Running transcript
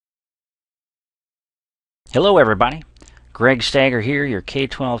Hello everybody, Greg Stagger here, your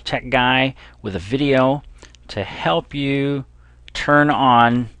K-12 tech guy with a video to help you turn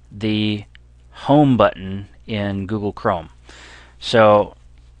on the home button in Google Chrome. So,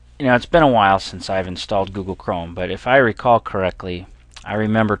 it's been a while since I've installed Google Chrome, but if I recall correctly, I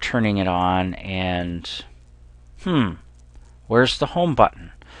remember turning it on and, where's the home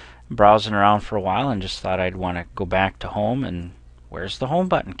button? Browsing around for a while and just thought I'd want to go back to home and where's the home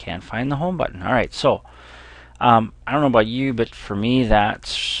button? Can't find the home button. Alright, so I don't know about you, but for me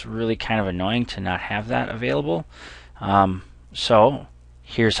that's really kind of annoying to not have that available. So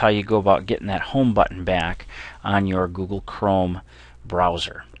here's how you go about getting that home button back on your Google Chrome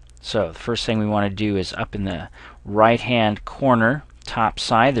browser. So the first thing we want to do is up in the right hand corner top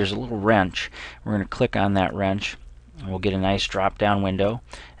side there's a little wrench. We're going to click on that wrench and we'll get a nice drop down window,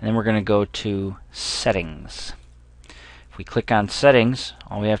 and then we're going to go to Settings. If we click on Settings,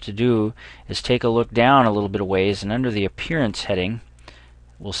 all we have to do is take a look down a little bit of ways, and under the Appearance heading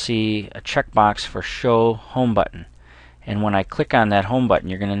we'll see a checkbox for Show Home Button. And when I click on that home button,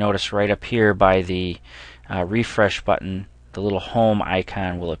 you're going to notice right up here by the refresh button the little home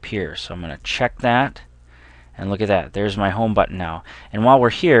icon will appear. So I'm going to check that, and look at that, there's my home button now. And while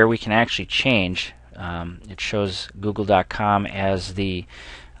we're here we can actually change. It shows google.com as the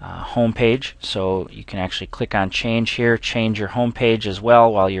home page, so you can actually click on change here, change your home page as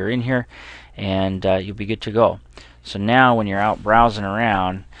well while you're in here, and you'll be good to go. So now when you're out browsing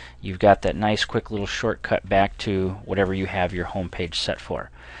around, you've got that nice quick little shortcut back to whatever you have your home page set for.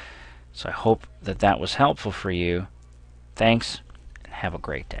 So I hope that that was helpful for you. Thanks, and have a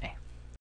great day.